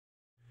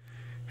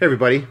Hey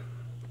everybody,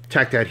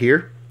 TacDad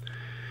here.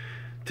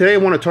 Today I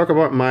want to talk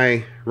about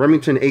my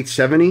Remington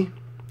 870.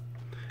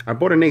 I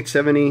bought an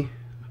 870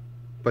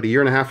 about a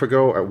year and a half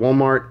ago at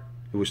Walmart.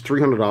 It was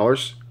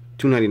 $300,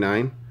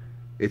 $299.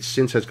 It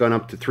since has gone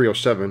up to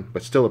 $307,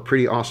 but still a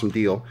pretty awesome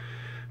deal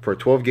for a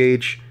 12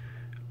 gauge.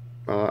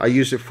 I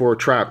used it for a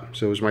trap,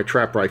 so it was my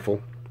trap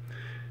rifle.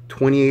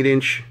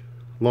 28-inch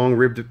long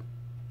ribbed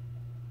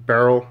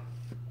barrel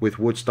with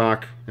wood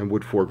stock and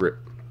wood foregrip.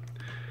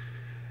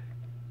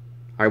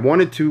 I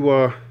wanted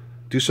to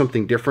do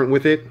something different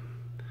with it,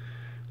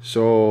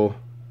 so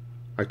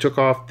I took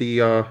off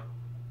the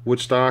wood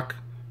stock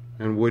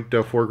and wood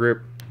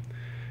foregrip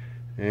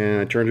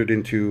and I turned it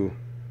into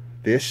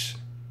this.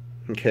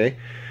 Okay,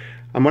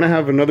 I'm gonna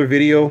have another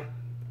video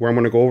where I'm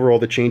gonna go over all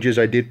the changes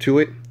I did to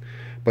it,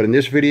 but in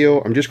this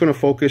video I'm just gonna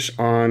focus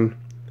on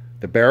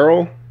the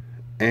barrel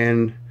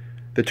and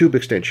the tube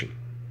extension.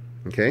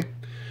 Okay,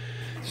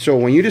 so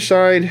when you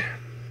decide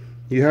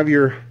you have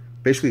your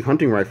basically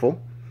hunting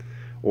rifle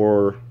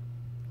or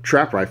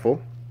trap rifle,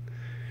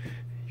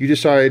 you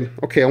decide,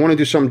 okay, I want to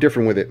do something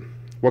different with it.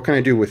 What can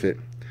I do with it?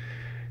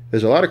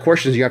 There's a lot of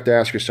questions you have to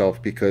ask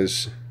yourself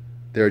because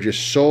there are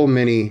just so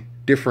many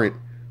different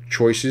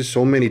choices,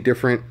 so many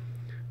different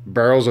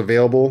barrels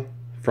available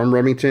from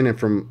Remington and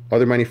from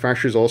other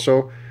manufacturers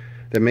also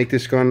that make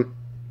this gun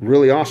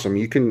really awesome.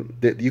 You can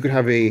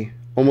have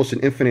almost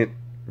an infinite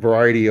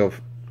variety of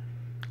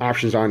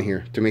options on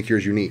here to make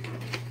yours unique.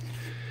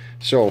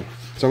 So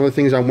some of the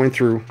things I went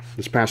through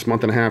this past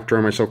month and a half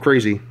driving myself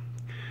crazy.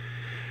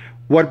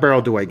 What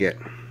barrel do I get?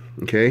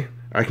 Okay,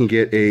 I can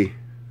get a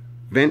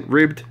vent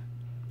ribbed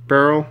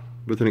barrel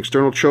with an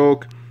external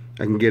choke.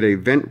 I can get a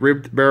vent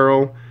ribbed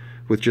barrel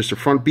with just a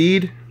front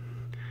bead.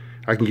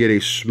 I can get a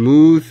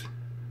smooth,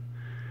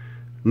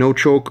 no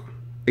choke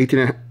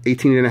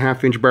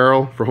 18.5-inch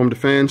barrel for home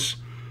defense.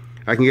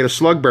 I can get a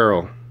slug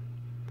barrel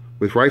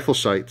with rifle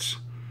sights,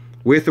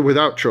 with or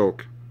without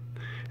choke.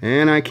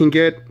 And I can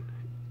get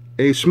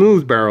a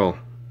smooth barrel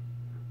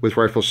with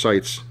rifle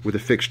sights with a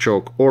fixed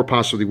choke or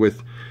possibly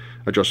with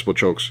adjustable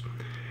chokes.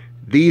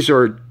 These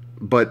are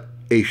but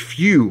a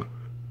few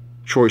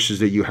choices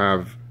that you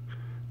have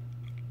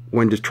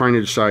when just trying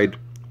to decide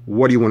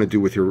what do you want to do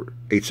with your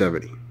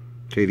 870.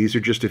 Okay, these are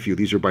just a few.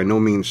 These are by no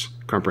means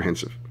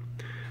comprehensive.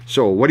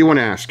 So what do you want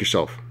to ask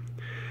yourself?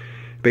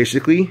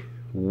 Basically,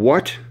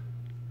 what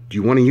do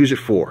you want to use it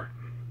for?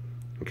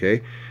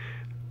 Okay,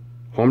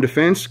 home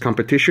defense,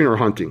 competition, or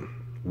hunting?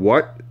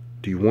 What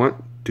do you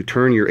want to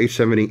turn your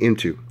 870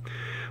 into?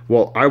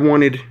 Well, I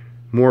wanted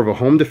more of a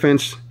home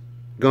defense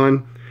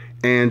gun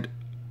and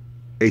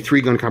a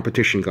 3-gun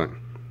competition gun.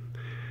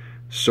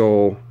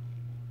 So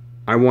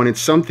I wanted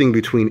something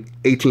between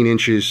 18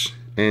 inches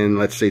and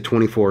let's say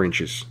 24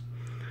 inches.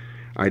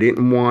 I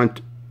didn't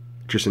want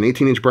just an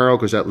 18-inch barrel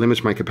because that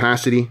limits my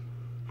capacity.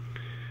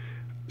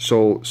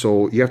 So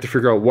you have to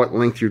figure out what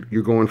length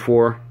you're going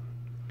for.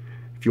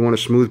 If you want a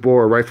smooth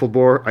bore or rifle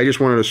bore, I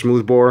just wanted a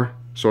smooth bore,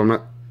 so I'm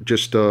not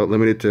just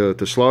limited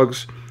to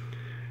slugs.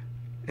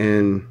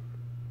 And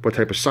what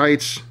type of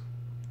sights.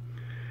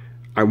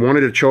 I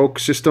wanted a choke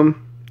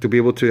system to be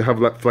able to have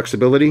that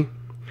flexibility,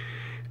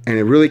 and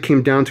it really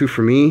came down to,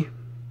 for me,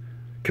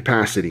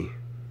 capacity.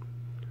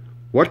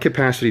 What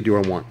capacity do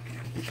I want?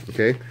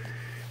 Okay,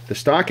 the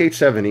stock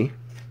 870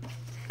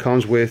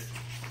 comes with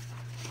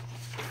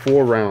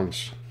 4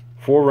 rounds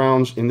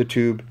in the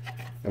tube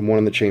and 1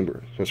 in the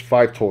chamber, so it's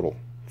 5 total.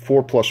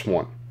 4 plus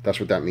 1, that's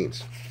what that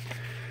means.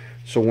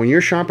 So when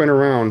you're shopping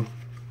around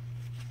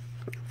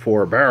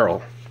for a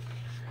barrel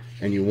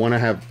and you want to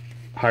have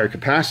higher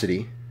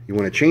capacity, you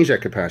want to change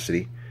that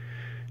capacity,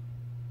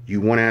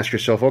 you want to ask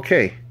yourself,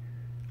 okay,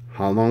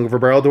 how long of a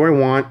barrel do I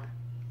want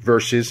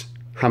versus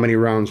how many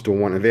rounds do I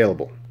want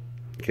available?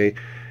 Okay,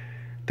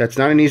 that's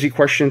not an easy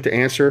question to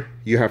answer.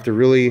 You have to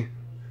really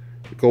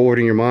go over it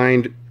in your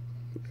mind.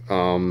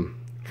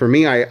 For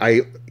me,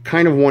 I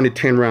kind of wanted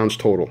 10 rounds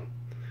total.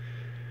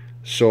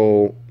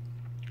 So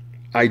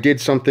I did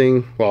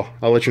something, well,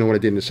 I'll let you know what I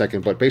did in a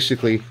second, but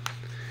basically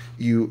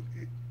you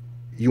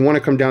want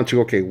to come down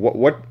to, okay,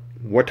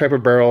 what type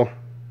of barrel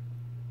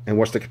and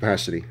what's the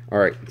capacity. All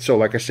right, so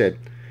like I said,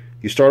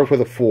 you start off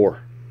with a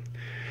 4.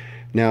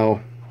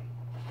 Now,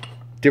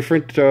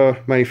 different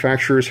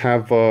manufacturers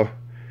have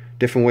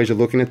different ways of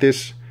looking at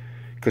this,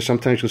 because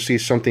sometimes you'll see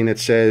something that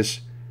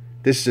says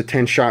this is a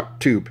 10-shot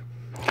tube.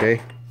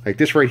 Okay, like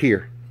this right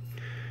here,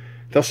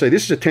 they'll say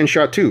this is a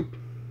 10-shot tube.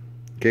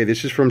 Okay,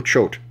 this is from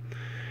Choate.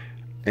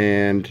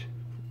 And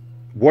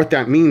what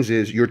that means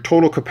is your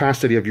total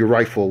capacity of your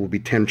rifle will be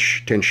 10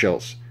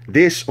 shells.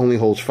 This only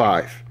holds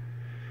 5.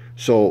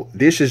 So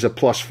this is a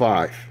plus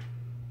 5.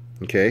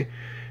 Okay,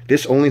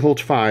 this only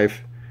holds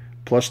 5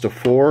 plus the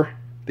 4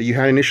 that you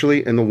had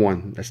initially and the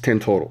 1. That's 10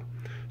 total.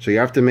 So you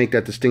have to make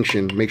that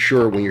distinction. Make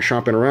sure when you're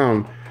shopping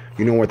around,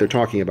 you know what they're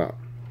talking about.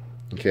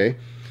 Okay,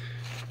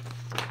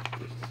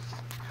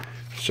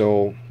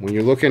 so when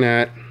you're looking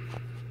at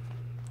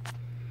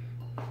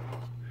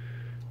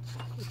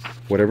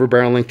whatever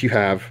barrel length you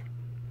have,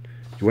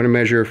 you want to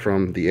measure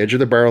from the edge of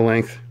the barrel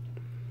length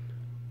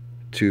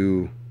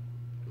to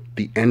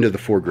the end of the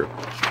foregrip.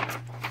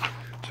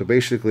 So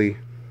basically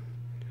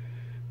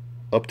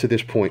up to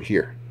this point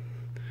here.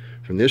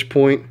 From this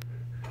point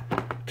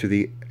to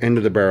the end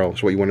of the barrel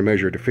is what you want to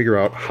measure to figure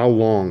out how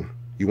long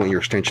you want your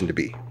extension to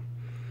be.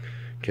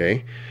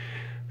 Okay,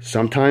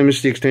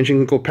 sometimes the extension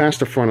can go past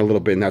the front a little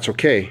bit, and that's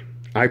okay.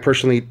 I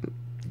personally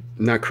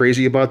not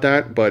crazy about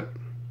that, but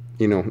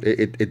you know,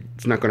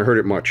 it's not going to hurt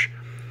it much.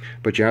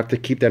 But you have to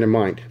keep that in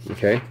mind.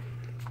 Okay,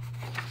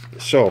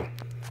 so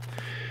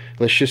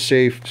let's just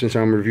say, since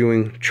I'm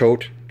reviewing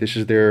Choate, this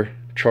is their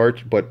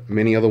chart, but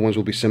many other ones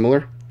will be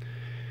similar.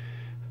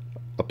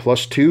 A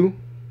 +2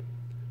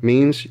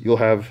 means you'll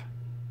have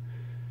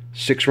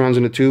 6 rounds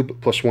in the tube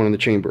plus 1 in the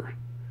chamber.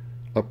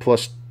 A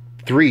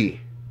 +3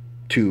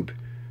 tube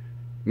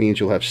means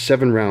you'll have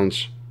 7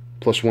 rounds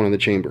plus 1 in the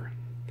chamber.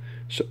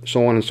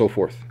 So on and so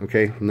forth.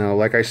 Okay, now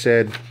like I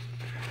said,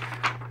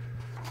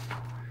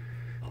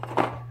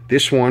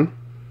 this one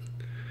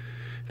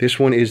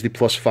is the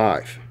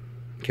 +5.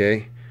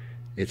 Okay,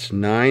 it's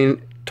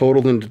 9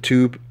 total in the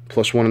tube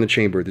plus 1 in the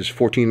chamber. This is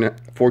 14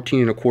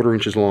 1/4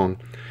 inches long.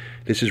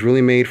 This is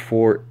really made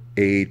for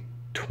a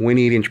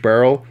 28-inch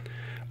barrel.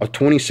 A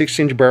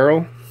 26-inch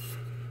barrel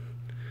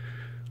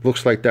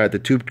looks like that. The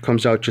tube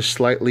comes out just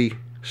slightly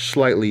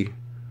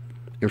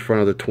in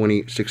front of the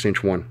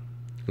 26-inch one.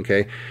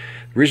 Okay,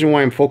 the reason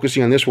why I'm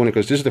focusing on this one is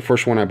because this is the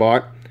first one I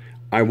bought.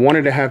 I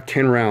wanted to have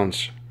 10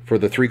 rounds for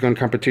the 3-gun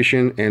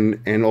competition,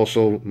 and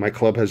also my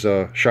club has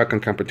a shotgun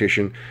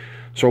competition,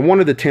 so I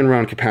wanted the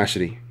 10-round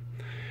capacity.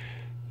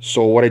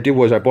 So what I did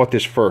was I bought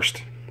this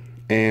first,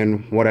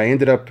 and what I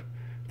ended up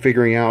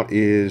figuring out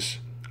is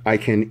I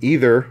can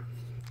either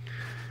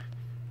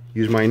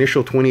use my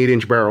initial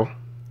 28-inch barrel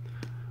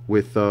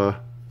with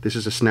this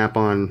is a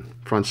snap-on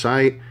front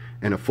sight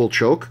and a full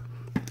choke,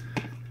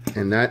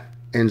 and that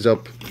ends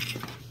up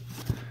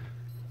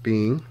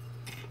looking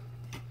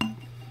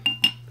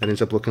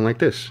like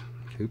this.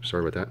 Oops,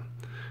 sorry about that.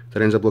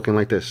 That ends up looking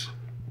like this.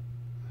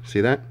 See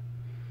that?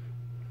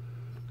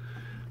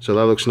 So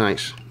that looks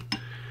nice.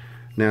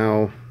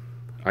 Now,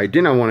 I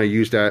did not want to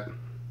use that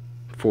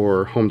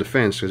for home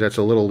defense because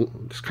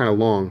it's kind of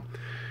long.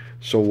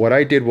 So what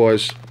I did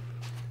was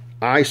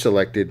I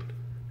selected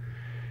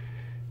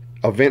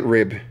a vent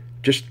rib.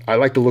 I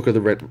like the look of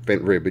the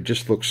vent rib. It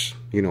just looks,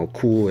 you know,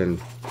 cool and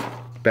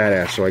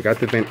badass. So I got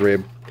the vent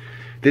rib.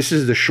 This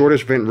is the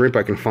shortest vent rib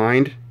I can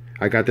find.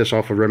 I got this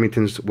off of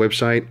Remington's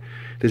website.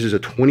 This is a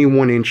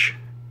 21-inch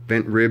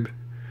vent rib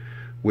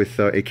with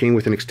it came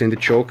with an extended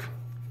choke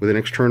with an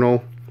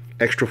external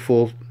extra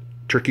full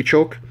turkey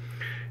choke,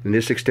 and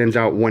this extends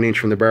out 1 inch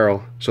from the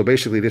barrel. So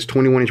basically this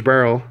 21-inch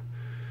barrel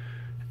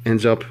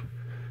ends up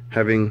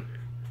having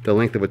the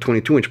length of a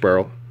 22-inch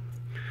barrel,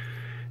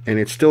 and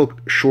it's still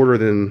shorter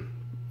than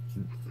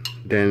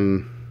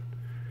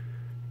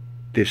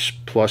this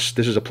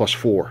is a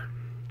 +4.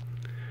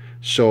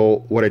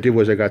 So what I did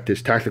was I got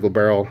this tactical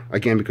barrel,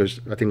 again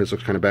because I think this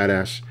looks kind of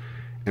badass,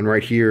 and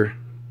right here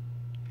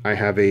I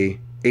have a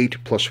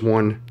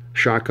 8+1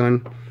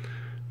 shotgun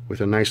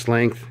with a nice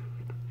length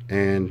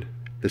and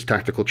this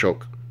tactical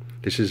choke.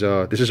 This is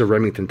a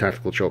Remington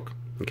tactical choke.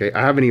 Okay,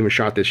 I haven't even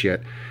shot this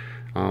yet.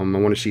 I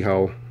want to see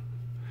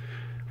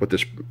what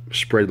the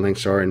spread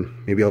lengths are, and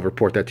maybe I'll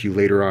report that to you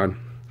later on.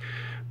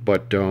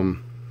 But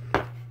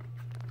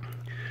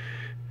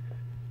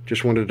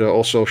just wanted to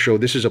also show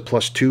this is a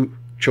 +2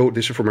 Choate.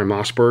 This is for my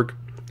Mossberg.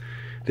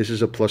 This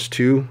is a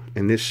 +2,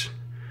 and this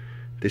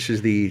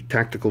is the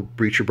tactical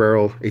breacher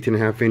barrel,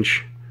 18.5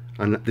 inch.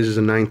 This is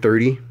a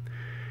 930,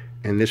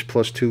 and this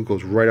 +2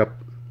 goes right up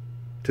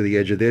to the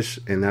edge of this,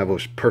 and that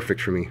was perfect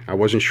for me. I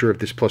wasn't sure if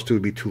this +2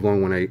 would be too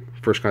long when I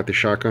first got the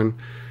shotgun,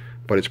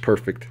 but it's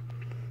perfect.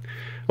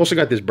 Also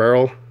got this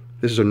barrel.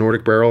 This is a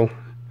Nordic barrel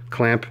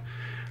clamp.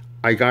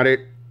 I got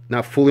it,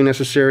 not fully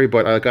necessary,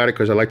 but I got it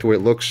because I like the way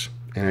it looks,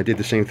 and I did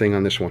the same thing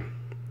on this one.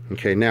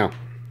 Okay, now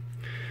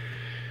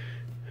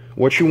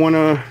what I want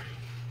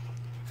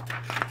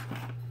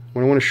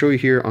to show you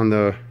here on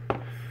the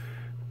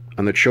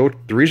Choate.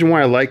 The reason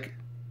why I like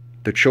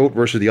the Choate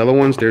versus the other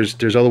ones,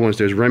 there's other ones.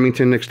 There's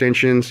Remington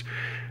extensions,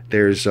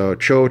 there's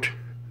Choate,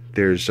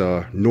 there's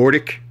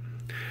Nordic.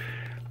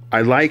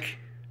 I like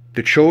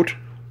the Choate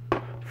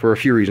for a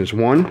few reasons.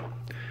 One,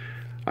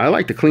 I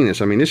like the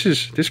cleanness. I mean, this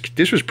was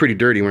pretty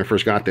dirty when I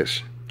first got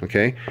this.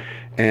 Okay,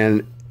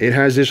 and it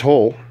has this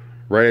hole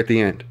right at the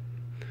end,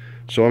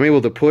 so I'm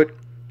able to put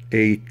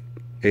a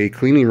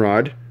cleaning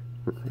rod.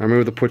 I'm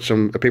able to put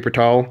a paper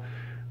towel,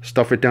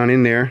 stuff it down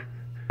in there,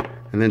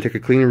 and then take a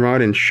cleaning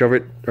rod and shove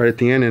it right at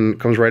the end, and it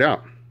comes right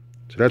out.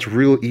 So that's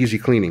real easy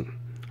cleaning.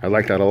 I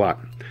like that a lot.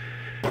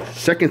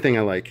 Second thing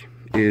I like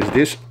is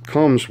this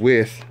comes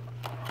with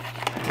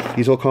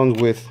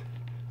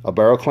a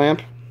barrel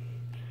clamp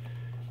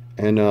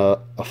and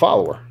a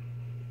follower.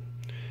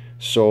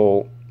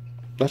 So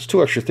that's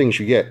 2 extra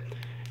things you get.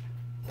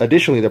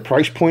 Additionally, the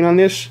price point on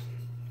this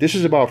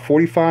is about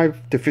 $45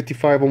 to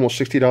 $55, almost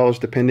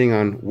 $60, depending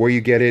on where you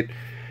get it.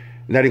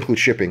 And that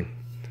includes shipping,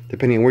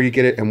 depending on where you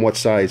get it and what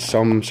size.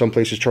 Some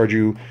places charge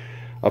you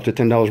up to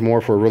 $10 more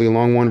for a really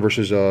long one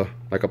versus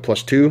like a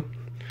 +2.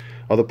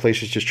 Other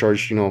places just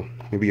charge, you know,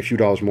 maybe a few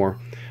dollars more.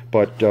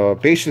 But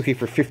basically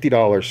for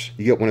 $50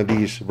 you get one of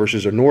these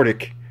versus a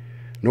Nordic.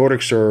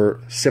 Nordics are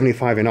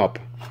 $75 and up,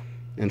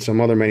 and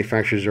some other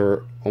manufacturers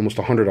are almost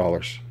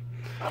 $100.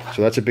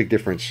 So that's a big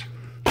difference.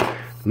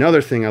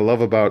 Another thing I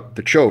love about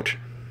the Choate,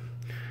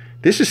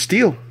 this is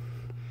steel.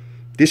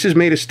 This is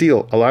made of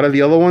steel. A lot of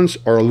the other ones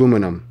are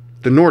aluminum.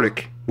 The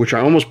Nordic, which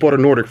I almost bought a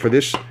Nordic for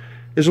this,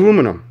 is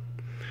aluminum.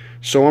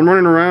 So I'm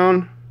running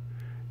around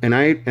and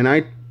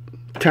I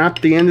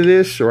tap the end of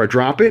this, or I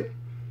drop it.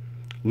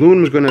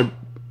 Aluminum's going to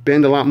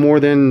bend a lot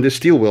more than the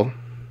steel will.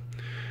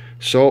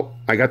 So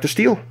I got the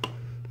steel.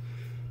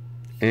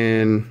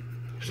 And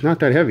it's not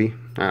that heavy.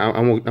 I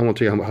won't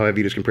tell you how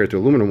heavy it is compared to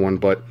the aluminum one,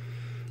 but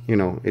you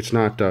know, it's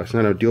not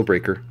a deal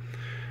breaker.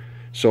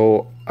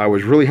 So I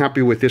was really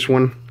happy with this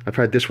one. I've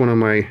had this one on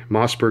my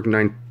Mossberg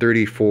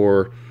 930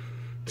 for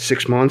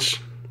 6 months.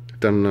 I've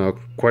done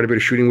quite a bit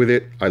of shooting with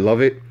it. I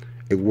love it.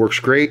 It works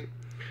great.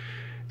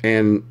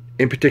 And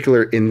in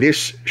particular, in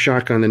this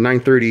shotgun, the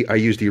 930, I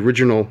used the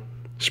original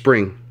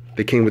spring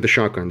that came with the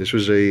shotgun. This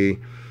was a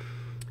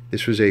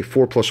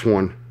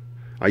 4+1.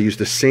 I used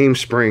the same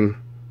spring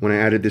when I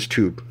added this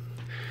tube.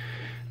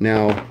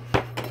 Now,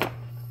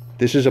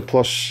 this is a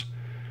 +5,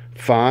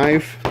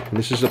 and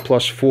this is a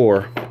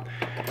 +4.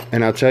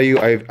 And I'll tell you,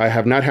 I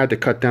have not had to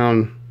cut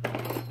down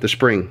the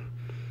spring.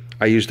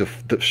 I used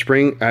the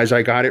spring as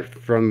I got it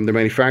from the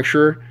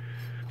manufacturer,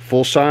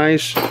 full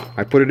size.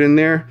 I put it in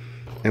there,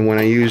 and when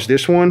I use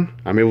this one,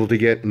 I'm able to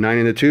get 9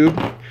 in the tube.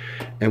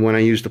 And when I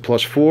use the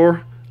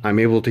 +4, I'm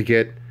able to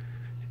get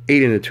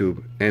 8 in the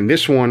tube. And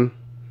this one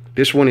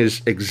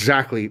is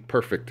exactly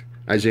perfect.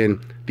 As in,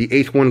 the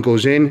 8th one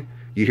goes in,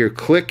 you hear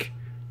click,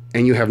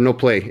 and you have no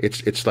play.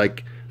 It's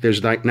like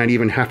there's not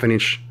even half an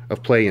inch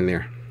of play in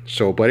there.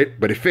 So, but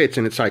it fits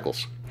and it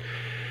cycles.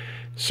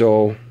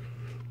 So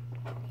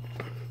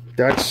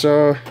that's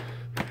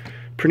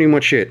pretty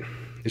much it.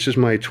 This is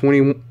my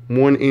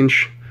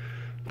 21-inch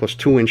plus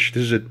 2-inch.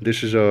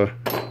 This is a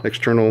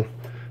external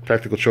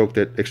tactical choke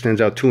that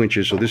extends out 2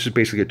 inches. So this is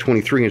basically a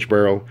 23-inch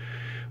barrel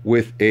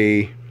with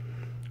a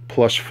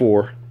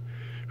 +4.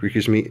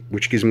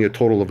 Which gives me a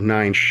total of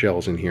 9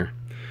 shells in here,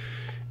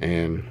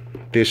 and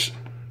this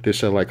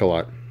I like a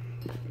lot.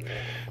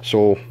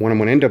 So what I'm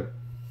going to end up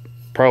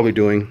probably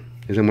doing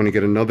is I'm going to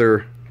get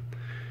another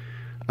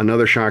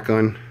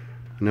shotgun,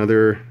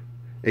 another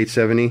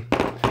 870,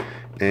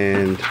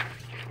 and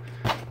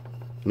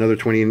another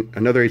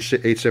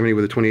 870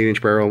 with a 28-inch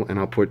barrel, and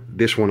I'll put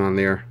this one on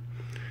there.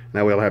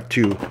 That way I'll have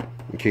 2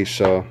 in case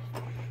a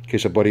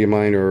buddy of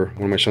mine or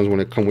one of my sons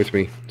want to come with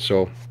me.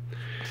 So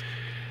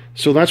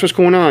that's what's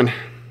going on.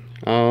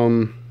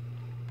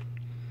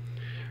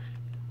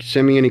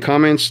 Send me any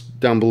comments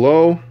down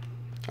below.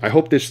 I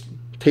hope this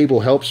table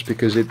helps,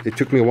 because it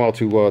took me a while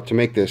to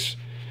make this.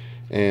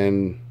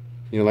 And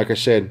you know, like I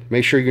said,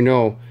 make sure you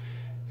know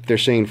if they're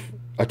saying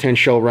a 10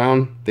 shell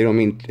round, they don't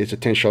mean it's a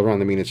 10 shell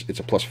round. They mean it's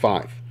a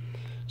 +5.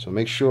 So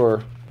make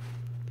sure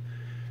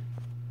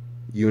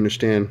you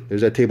understand.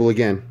 There's that table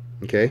again.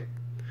 Okay.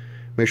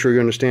 Make sure you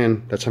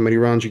understand that's how many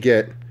rounds you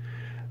get.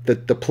 The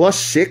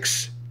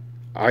 +6.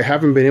 I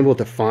haven't been able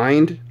to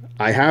find.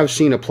 I have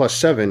seen a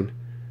 +7,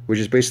 which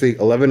is basically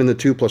 11 in the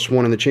tube plus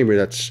 1 in the chamber.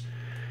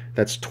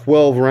 That's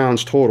 12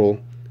 rounds total,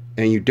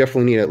 and you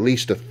definitely need at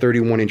least a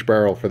 31-inch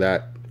barrel for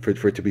that, for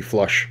it to be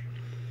flush.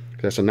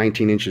 That's a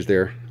 19 inches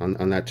there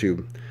on that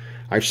tube.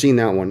 I've seen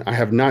that one. I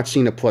have not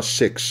seen a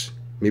 +6.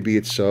 Maybe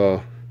it's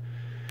I'm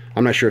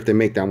not sure if they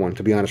make that one,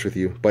 to be honest with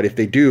you. But if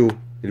they do,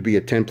 it'd be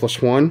a 10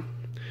 plus 1,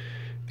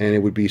 and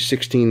it would be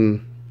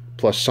 16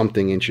 plus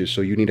something inches.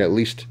 So you need at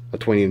least a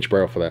 20-inch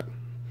barrel for that.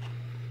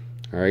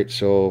 Alright,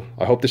 so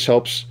I hope this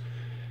helps.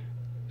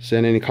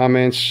 Send any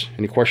comments,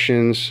 any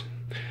questions.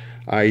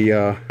 I'm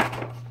going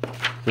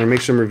to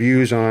make some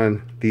reviews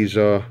on these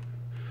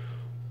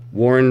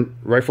Warren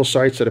rifle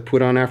sights that I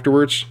put on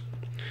afterwards,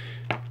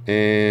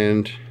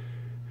 and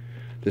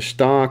the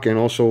stock, and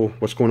also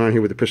what's going on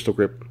here with the pistol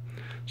grip.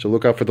 So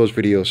look out for those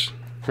videos.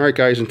 Alright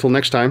guys, until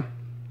next time.